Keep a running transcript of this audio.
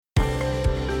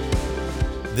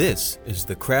This is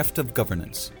The Craft of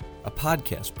Governance, a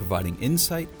podcast providing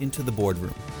insight into the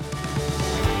boardroom.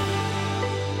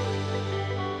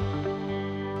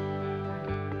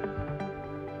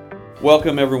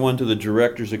 Welcome, everyone, to the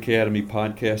Directors Academy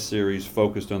podcast series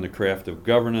focused on the craft of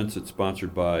governance. It's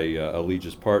sponsored by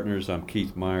Allegis Partners. I'm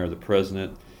Keith Meyer, the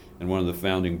president and one of the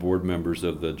founding board members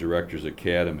of the Directors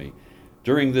Academy.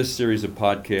 During this series of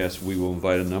podcasts, we will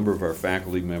invite a number of our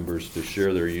faculty members to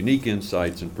share their unique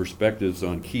insights and perspectives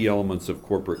on key elements of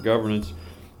corporate governance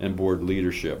and board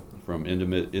leadership, from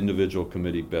individual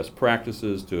committee best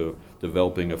practices to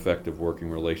developing effective working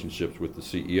relationships with the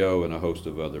CEO and a host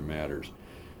of other matters.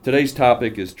 Today's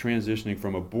topic is transitioning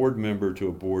from a board member to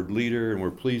a board leader, and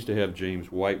we're pleased to have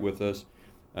James White with us.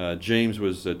 James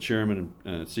was chairman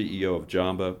and CEO of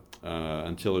Jamba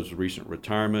until his recent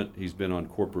retirement. He's been on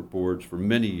corporate boards for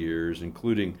many years,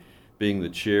 including being the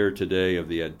chair today of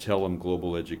the Adtalem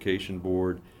Global Education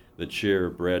Board, the chair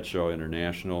of Bradshaw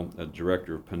International, a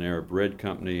director of Panera Bread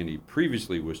Company, and he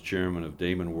previously was chairman of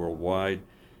Damon Worldwide,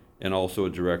 and also a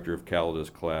director of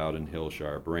Calidus Cloud and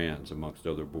Hillshire Brands, amongst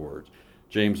other boards.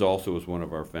 James also is one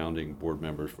of our founding board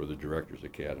members for the Directors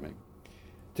Academy.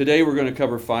 Today we're going to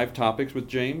cover 5 topics with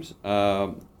James.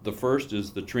 The first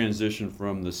is the transition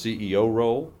from the CEO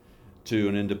role to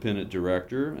an independent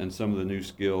director and some of the new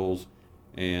skills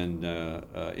and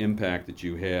impact that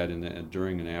you had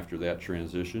during and after that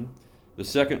transition. The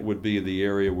second would be the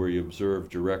area where you observe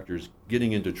directors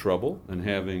getting into trouble and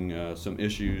having some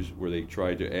issues where they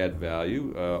try to add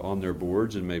value on their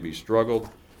boards and maybe struggled.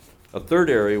 A third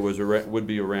area would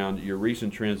be around your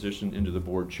recent transition into the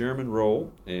board chairman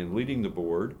role and leading the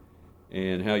board,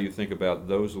 and how you think about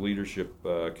those leadership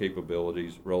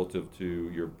capabilities relative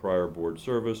to your prior board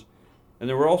service. And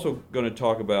then we're also going to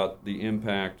talk about the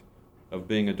impact of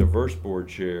being a diverse board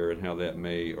chair and how that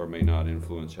may or may not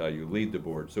influence how you lead the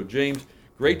board. So James,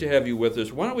 great to have you with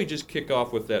us. Why don't we just kick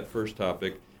off with that first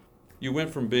topic. You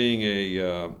went from being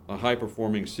a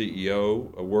high-performing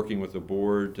CEO, working with the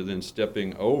board, to then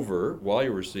stepping over, while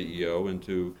you were CEO,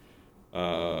 into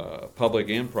public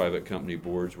and private company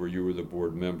boards where you were the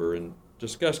board member, and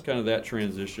discuss kind of that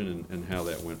transition and how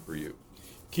that went for you.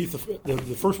 Keith, the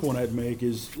first point I'd make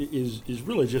is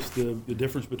really just the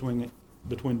difference between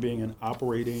being an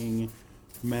operating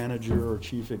manager or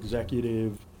chief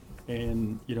executive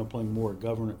and playing more a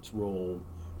governance role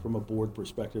from a board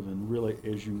perspective, and really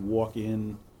as you walk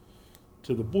in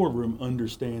to the boardroom,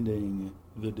 understanding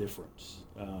the difference.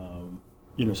 So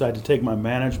I had to take my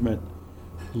management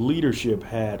leadership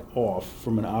hat off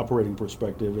from an operating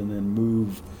perspective and then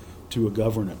move to a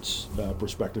governance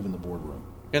perspective in the boardroom.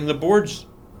 And the board's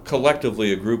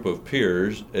collectively a group of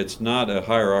peers. It's not a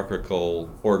hierarchical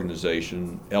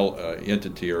organization,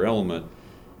 entity or element.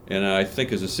 And I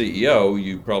think as a CEO,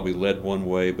 you probably led one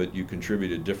way, but you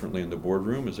contributed differently in the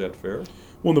boardroom. Is that fair?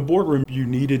 Well, in the boardroom, you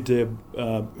needed to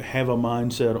have a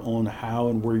mindset on how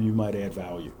and where you might add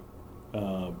value,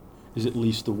 is at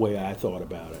least the way I thought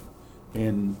about it.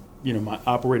 And, my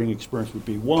operating experience would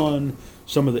be one.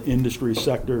 Some of the industry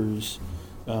sectors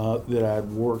that I'd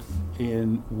worked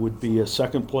in would be a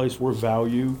second place where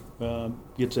value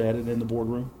gets added in the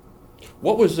boardroom.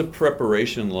 What was the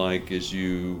preparation like as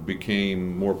you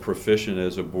became more proficient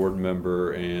as a board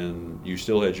member and you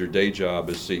still had your day job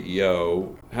as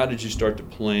CEO? How did you start to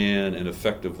plan and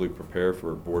effectively prepare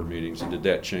for board meetings, and did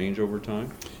that change over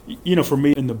time? For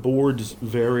me, and the boards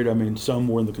varied. Some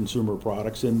were in the consumer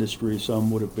products industry,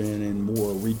 some would have been in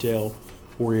more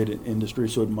retail-oriented industry,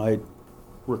 so it might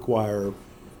require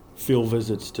field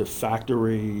visits to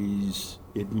factories.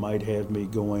 It might have me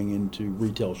going into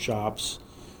retail shops.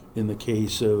 In the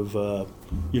case of, a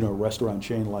restaurant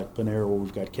chain like Panera, where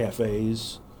we've got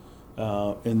cafes,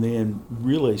 and then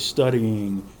really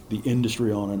studying the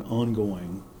industry on an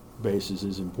ongoing basis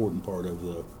is an important part of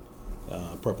the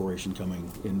preparation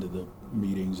coming into the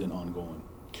meetings and ongoing.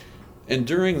 And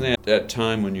during that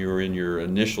time when you were in your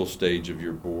initial stage of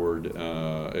your board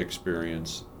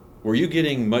experience, were you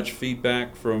getting much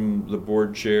feedback from the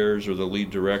board chairs or the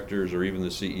lead directors or even the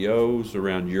CEOs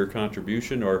around your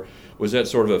contribution, or was that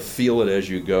sort of a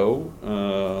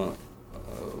feel-it-as-you-go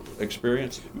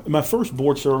experience? My first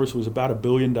board service was about $1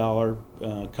 billion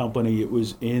company. It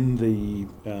was in the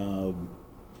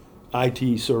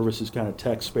IT services kind of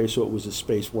tech space, so it was a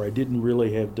space where I didn't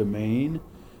really have domain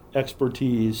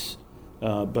expertise,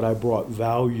 but I brought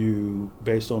value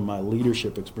based on my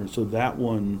leadership experience. So that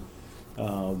one,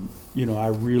 I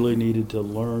really needed to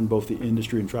learn both the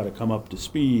industry and try to come up to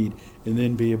speed and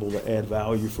then be able to add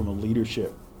value from a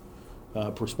leadership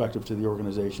perspective to the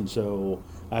organization. So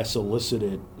I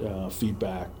solicited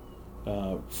feedback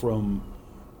from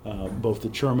both the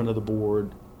chairman of the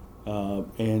board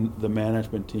and the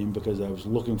management team, because I was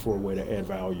looking for a way to add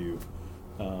value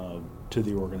to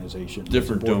the organization.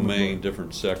 Different domain,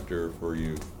 different sector for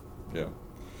you. Yeah.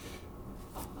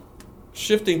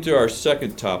 Shifting to our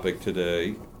second topic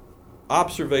today,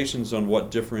 observations on what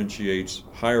differentiates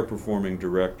higher performing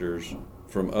directors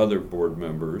from other board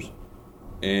members,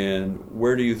 and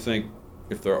where do you think,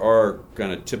 if there are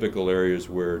kind of typical areas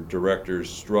where directors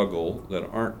struggle that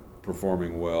aren't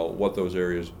performing well, what those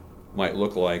areas might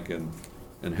look like and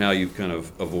how you've kind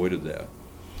of avoided that?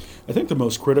 I think the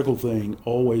most critical thing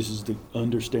always is to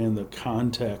understand the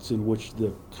context in which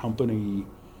the company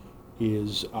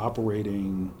is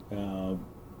operating,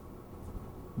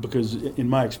 because in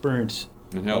my experience,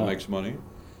 and how it makes money,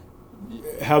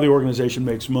 how the organization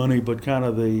makes money, but kind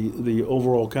of the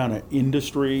overall kind of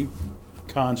industry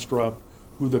construct,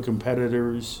 who the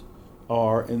competitors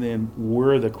are, and then where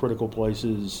are the critical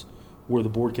places where the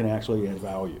board can actually add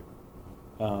value.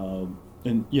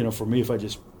 And for me, if I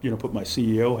just put my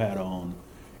CEO hat on,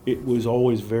 it was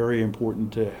always very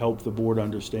important to help the board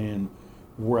understand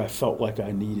where I felt like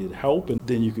I needed help, and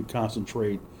then you could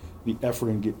concentrate the effort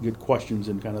and get good questions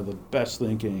and kind of the best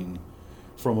thinking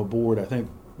from a board. I think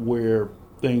where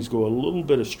things go a little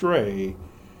bit astray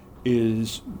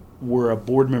is where a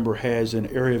board member has an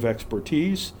area of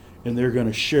expertise and they're going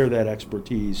to share that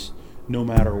expertise no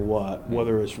matter what,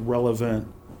 whether it's relevant,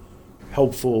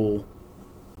 helpful.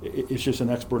 It's just an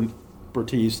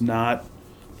expertise, not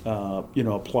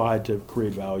applied to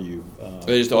create value.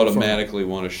 They just automatically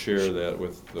want to share that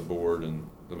with the board and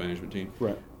the management team.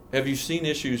 Right. Have you seen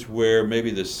issues where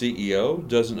maybe the CEO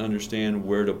doesn't understand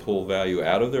where to pull value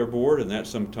out of their board, and that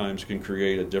sometimes can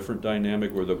create a different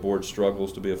dynamic where the board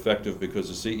struggles to be effective because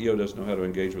the CEO doesn't know how to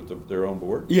engage with their own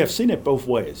board? Yeah, I've seen it both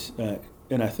ways.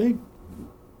 And I think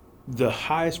the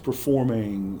highest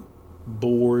performing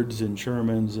boards and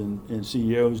chairmans and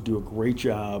CEOs do a great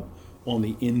job on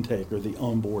the intake or the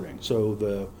onboarding.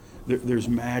 So there's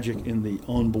magic in the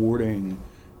onboarding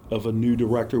of a new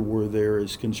director where there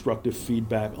is constructive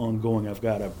feedback ongoing. I've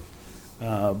got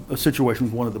a situation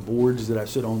with one of the boards that I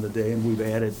sit on today, and we've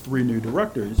added 3 new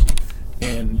directors.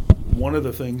 And one of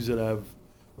the things that I've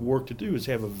worked to do is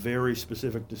have a very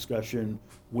specific discussion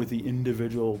with the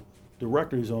individual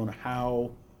directors on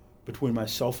how, between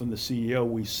myself and the CEO,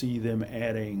 we see them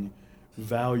adding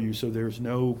value, so there's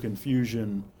no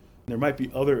confusion. There might be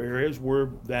other areas where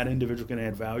that individual can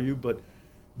add value, but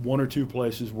 1 or 2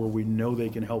 places where we know they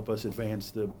can help us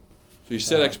advance the. So you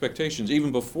set expectations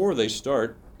even before they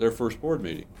start their first board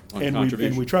meeting on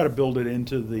contribution. And we try to build it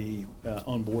into the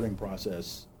onboarding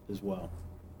process as well.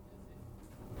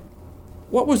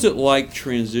 What was it like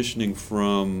transitioning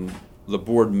from the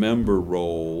board member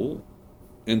role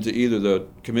into either the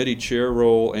committee chair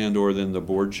role and or then the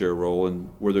board chair role, and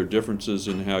were there differences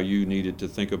in how you needed to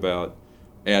think about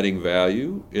adding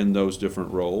value in those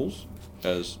different roles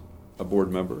as a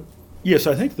board member? Yes,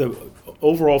 I think the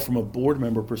overall, from a board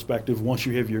member perspective, once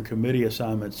you have your committee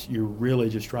assignments, you're really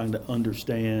just trying to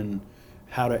understand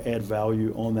how to add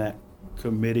value on that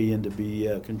committee and to be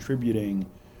a contributing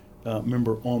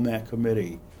member on that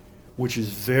committee, which is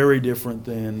very different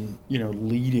than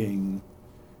leading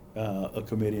a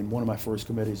committee. And one of my first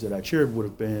committees that I chaired would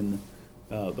have been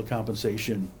the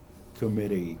compensation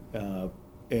committee.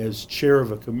 As chair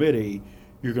of a committee,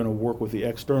 you're going to work with the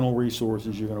external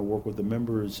resources, you're going to work with the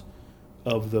members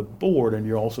of the board, and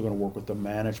you're also going to work with the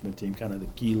management team, kind of the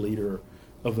key leader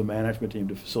of the management team,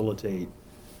 to facilitate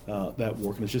that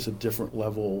work. And it's just a different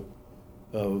level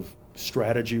of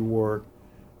strategy work.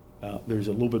 There's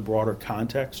a little bit broader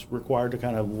context required to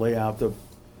kind of lay out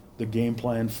the game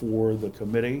plan for the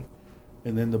committee.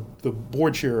 And then the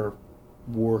board chair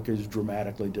work is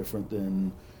dramatically different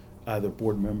than either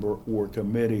board member or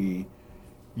committee.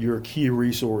 Your key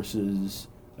resources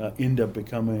end up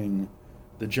becoming,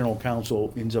 the general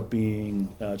counsel ends up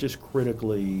being just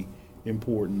critically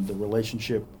important. The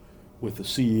relationship with the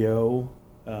CEO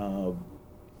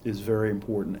is very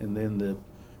important, and then the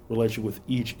relationship with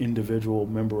each individual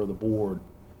member of the board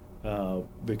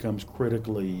becomes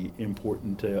critically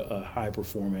important to a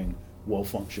high-performing,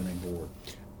 well-functioning board.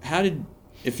 How did,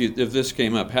 if this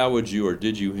came up, how would you or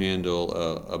did you handle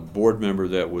a board member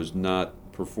that was not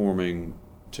performing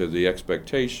to the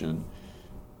expectation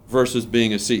versus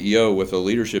being a CEO with a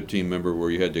leadership team member where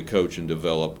you had to coach and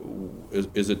develop?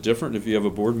 Is it different if you have a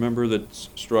board member that's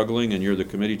struggling and you're the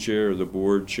committee chair or the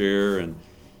board chair, and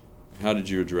how did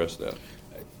you address that?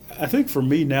 I think for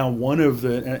me now, one of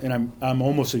the, and I'm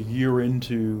almost a year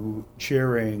into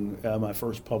chairing my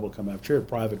first public company. I've chaired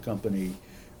private company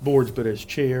boards, but as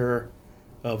chair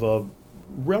of a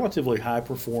relatively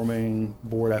high-performing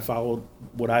board. I followed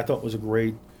what I thought was a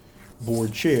great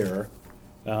board chair,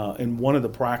 and one of the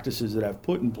practices that I've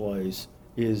put in place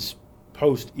is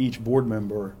post each board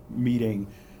member meeting,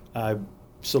 I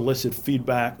solicit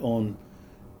feedback on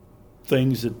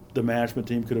things that the management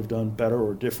team could have done better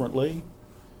or differently.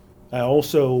 I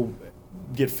also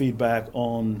get feedback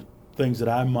on things that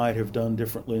I might have done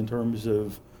differently in terms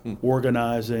of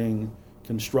organizing,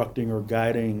 constructing, or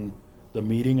guiding the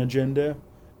meeting agenda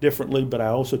differently, but I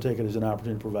also take it as an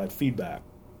opportunity to provide feedback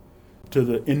to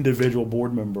the individual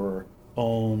board member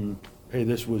on, hey,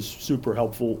 this was super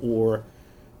helpful, or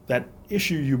that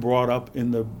issue you brought up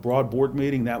in the broad board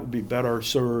meeting, that would be better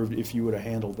served if you would have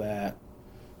handled that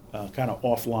kind of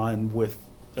offline with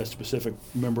a specific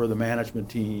member of the management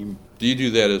team. Do you do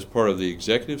that as part of the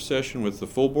executive session with the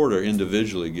full board, or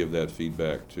individually give that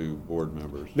feedback to board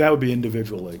members? That would be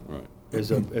individually, right,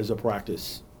 as a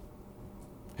practice.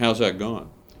 How's that gone?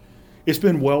 It's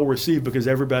been well received because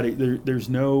everybody, there's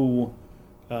no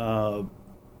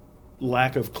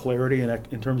lack of clarity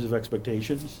in terms of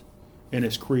expectations, and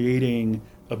it's creating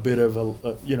a bit of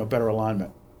a better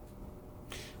alignment.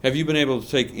 Have you been able to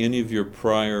take any of your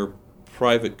prior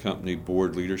private company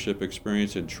board leadership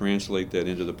experience and translate that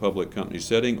into the public company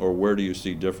setting, or where do you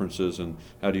see differences, and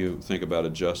how do you think about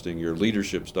adjusting your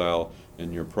leadership style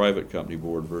in your private company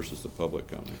board versus the public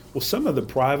company? Well, some of the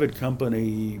private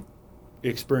company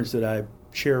experience that I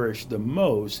cherish the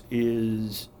most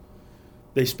is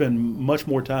they spend much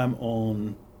more time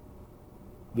on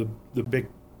the big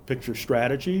picture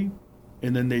strategy,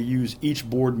 and then they use each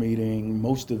board meeting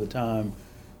most of the time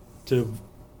to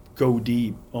go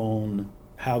deep on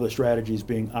how the strategy is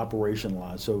being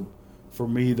operationalized. So for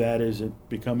me, that is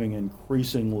becoming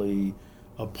increasingly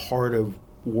a part of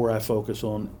where I focus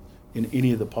on in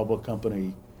any of the public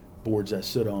company boards I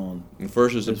sit on. And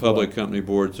versus the public company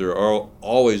boards, there are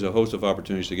always a host of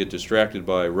opportunities to get distracted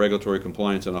by regulatory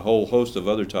compliance and a whole host of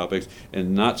other topics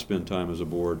and not spend time as a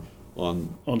board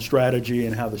on strategy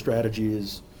and how the strategy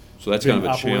is so that's kind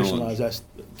of a challenge. That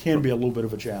can be a little bit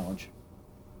of a challenge.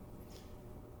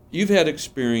 You've had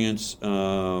experience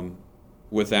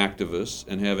with activists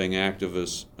and having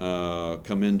activists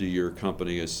come into your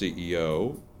company as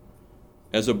CEO.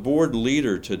 As a board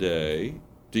leader today,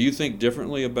 do you think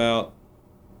differently about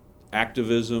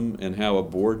activism and how a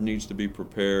board needs to be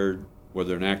prepared,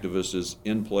 whether an activist is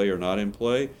in play or not in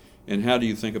play? And how do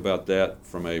you think about that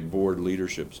from a board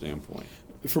leadership standpoint?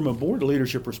 From a board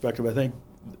leadership perspective, I think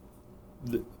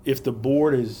if the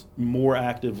board is more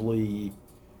actively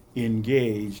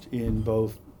engaged in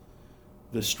both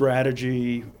the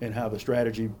strategy and how the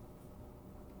strategy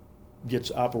gets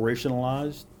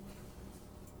operationalized,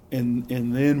 and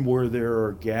then where there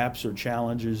are gaps or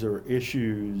challenges or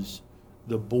issues,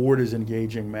 the board is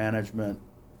engaging management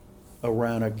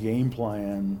around a game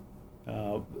plan.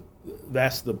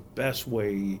 That's the best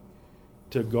way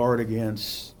to guard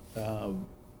against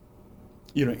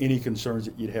any concerns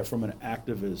that you'd have from an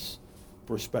activist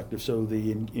perspective. So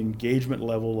the engagement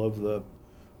level of the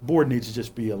board needs to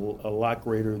just be a lot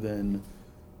greater than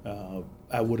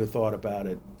I would have thought about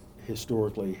it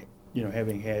historically.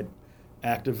 Having had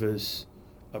activists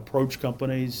approach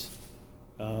companies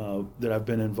that I've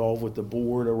been involved with the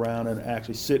board around and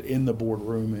actually sit in the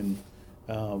boardroom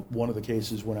in one of the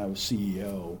cases when I was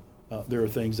CEO. There are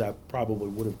things I probably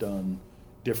would have done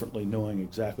differently knowing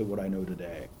exactly what I know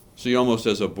today. So you almost,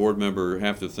 as a board member,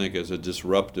 have to think as a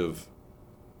disruptive,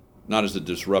 not as a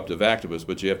disruptive activist,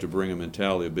 but you have to bring a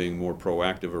mentality of being more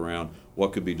proactive around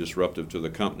what could be disruptive to the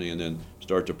company and then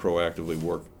start to proactively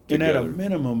work together. And at a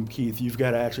minimum, Keith, you've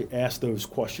got to actually ask those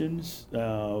questions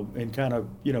and kind of,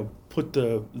 put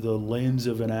the lens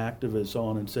of an activist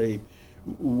on and say,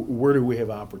 where do we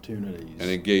have opportunities? And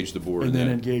engage the board. And then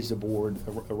engage the board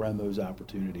around those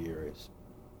opportunity areas.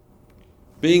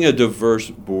 Being a diverse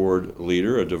board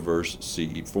leader, a diverse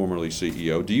formerly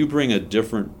CEO, do you bring a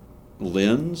different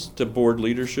lens to board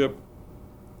leadership?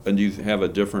 And do you have a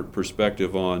different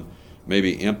perspective on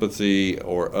maybe empathy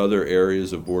or other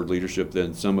areas of board leadership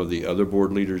than some of the other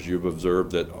board leaders you've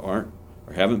observed that aren't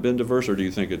or haven't been diverse, or do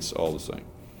you think it's all the same?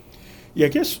 Yeah,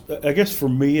 I guess for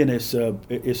me, and it's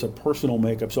a personal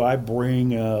makeup. So I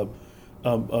bring a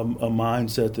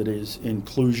mindset that is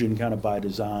inclusion kind of by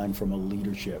design from a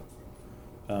leadership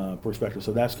perspective.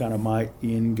 So that's kind of my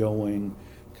ingoing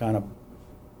kind of.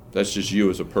 That's just you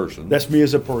as a person. That's me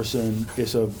as a person.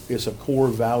 It's a core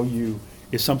value.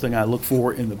 It's something I look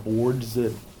for in the boards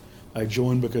that I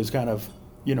join because kind of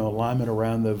alignment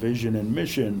around the vision and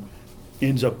mission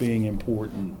ends up being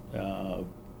important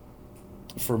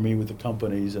for me with the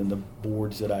companies and the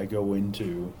boards that I go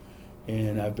into.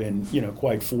 And I've been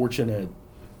quite fortunate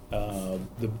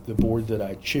The board that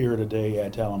I chair today,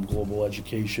 Adtalem Global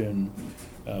Education,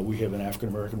 we have an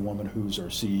African-American woman who's our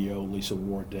CEO, Lisa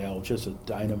Wardell, just a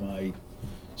dynamite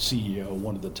CEO,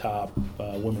 one of the top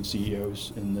women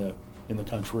CEOs in the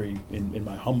country. In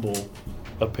my humble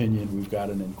opinion, we've got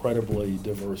an incredibly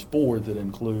diverse board that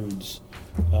includes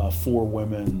 4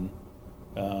 women.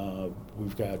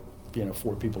 We've got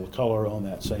 4 people of color on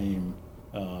that same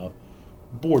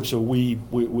board. So we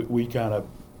kind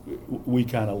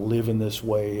of live in this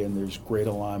way, and there's great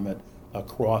alignment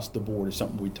across the board. Is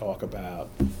something we talk about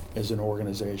as an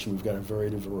organization. We've got a very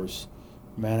diverse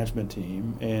management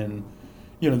team, and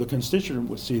the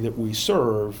constituency that we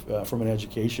serve from an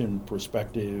education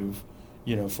perspective,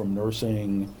 from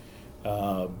nursing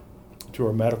to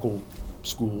our medical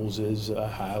schools, is a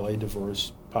highly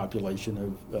diverse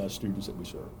population of students that we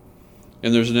serve.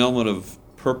 And there's an element of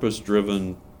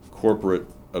purpose-driven corporate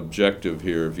objective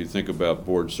here. If you think about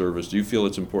board service, do you feel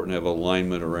it's important to have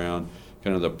alignment around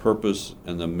kind of the purpose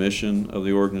and the mission of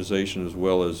the organization, as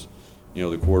well as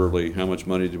the quarterly, how much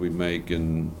money did we make,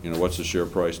 and what's the share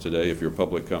price today if you're a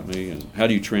public company, and how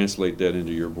do you translate that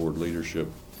into your board leadership?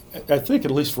 I think,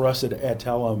 at least for us at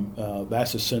Adtalem,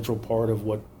 that's a central part of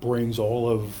what brings all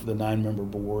of the 9-member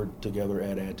board together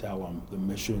at Adtalem. The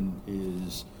mission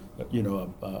is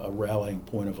a rallying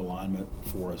point of alignment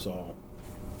for us all.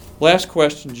 Last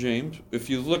question, James. If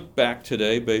you look back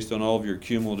today, based on all of your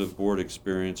cumulative board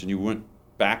experience, and you went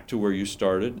back to where you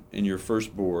started in your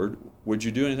first board, would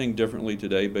you do anything differently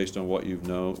today based on what you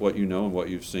know and what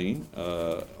you've seen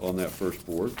on that first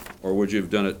board, or would you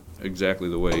have done it exactly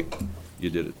the way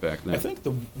you did it back then? I think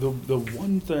the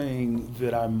one thing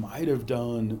that I might have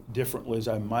done differently is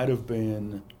I might have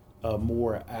been a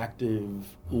more active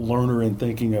learner in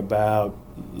thinking about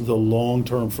the long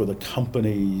term for the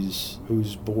companies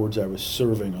whose boards I was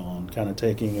serving on, kind of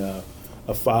taking a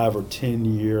 5 or 10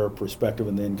 year perspective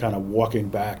and then kind of walking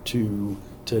back to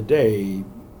today.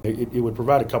 It would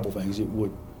provide a couple things. It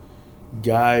would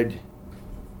guide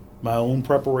my own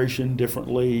preparation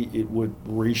differently. It would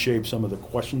reshape some of the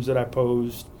questions that I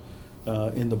posed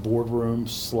in the boardroom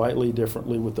slightly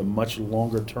differently with a much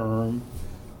longer term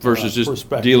versus just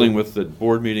dealing with the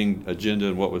board meeting agenda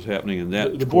and what was happening in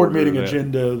that. The board meeting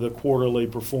agenda, the quarterly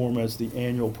performance, the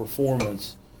annual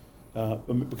performance,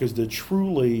 because the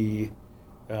truly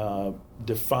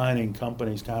defining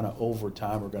companies kind of over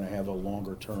time are going to have a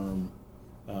longer term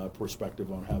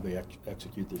perspective on how they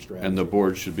execute their strategy. And the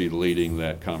board should be leading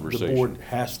that conversation. The board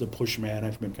has to push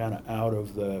management kind of out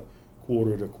of the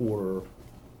quarter-to-quarter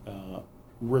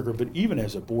rigor. But even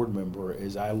as a board member,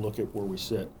 as I look at where we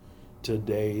sit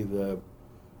today, the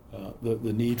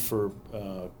need for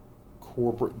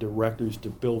corporate directors to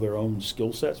build their own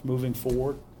skill sets moving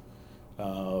forward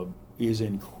is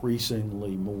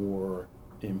increasingly more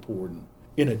important,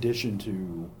 in addition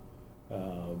to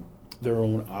their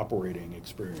own operating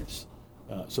experience.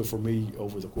 So for me,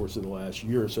 over the course of the last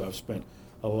year or so, I've spent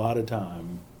a lot of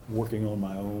time working on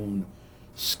my own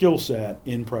skill set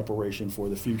in preparation for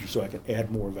the future so I can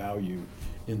add more value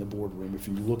in the boardroom. If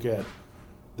you look at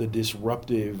the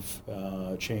disruptive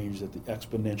change that the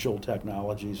exponential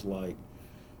technologies like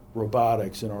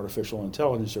robotics and artificial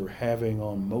intelligence are having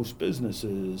on most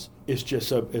businesses, it's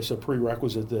a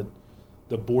prerequisite that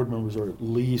the board members are at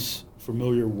least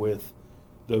familiar with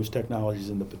those technologies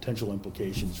and the potential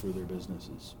implications for their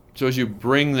businesses. So as you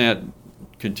bring that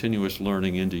continuous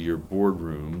learning into your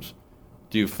boardrooms,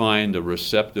 do you find a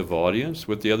receptive audience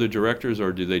with the other directors,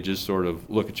 or do they just sort of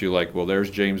look at you like, well, there's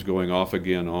James going off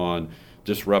again on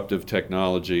disruptive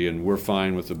technology and we're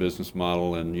fine with the business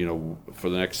model, and for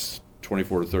the next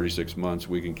 24 to 36 months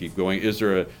we can keep going? Is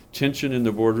there a tension in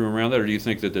the boardroom around that, or do you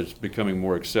think that it's becoming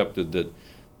more accepted that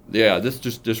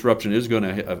this disruption is going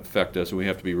to affect us and we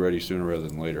have to be ready sooner rather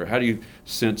than later? How do you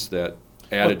sense that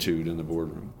attitude in the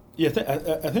boardroom? Yeah,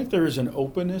 I think there is an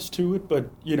openness to it, but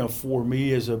for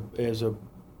me as a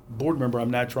board member,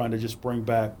 I'm not trying to just bring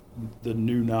back the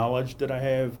new knowledge that I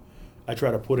have. I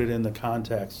try to put it in the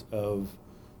context of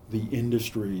the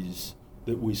industries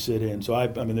that we sit in. So I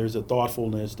mean, there's a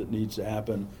thoughtfulness that needs to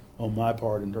happen on my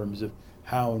part in terms of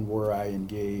how and where I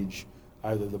engage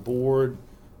either the board,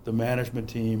 the management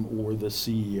team, or the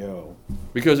CEO.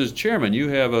 Because as chairman, you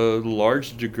have a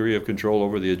large degree of control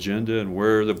over the agenda and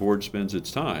where the board spends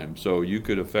its time. So you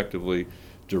could effectively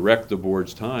direct the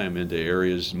board's time into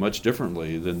areas much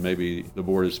differently than maybe the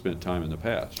board has spent time in the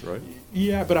past, right?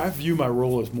 Yeah, but I view my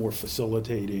role as more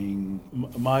facilitating.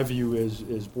 My view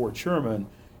as board chairman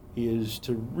is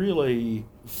to really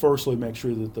firstly make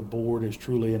sure that the board is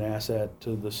truly an asset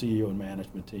to the CEO and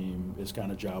management team is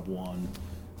kind of job one.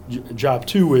 Job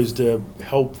 2 is to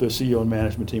help the CEO and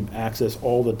management team access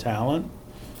all the talent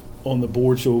on the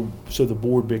board so the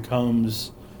board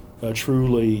becomes a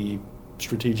truly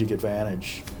strategic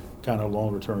advantage kind of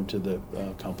longer term to the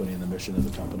company and the mission of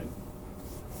the company.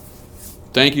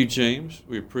 Thank you, James.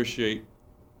 We appreciate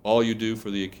all you do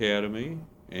for the Academy,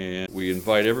 and we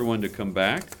invite everyone to come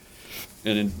back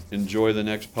and enjoy the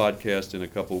next podcast in a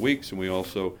couple of weeks. And we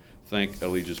also thank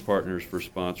Allegiance Partners for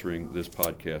sponsoring this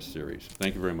podcast series.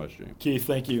 Thank you very much, James. Keith,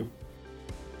 thank you.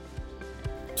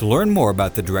 To learn more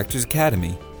about the Directors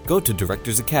Academy, go to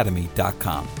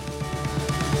directorsacademy.com.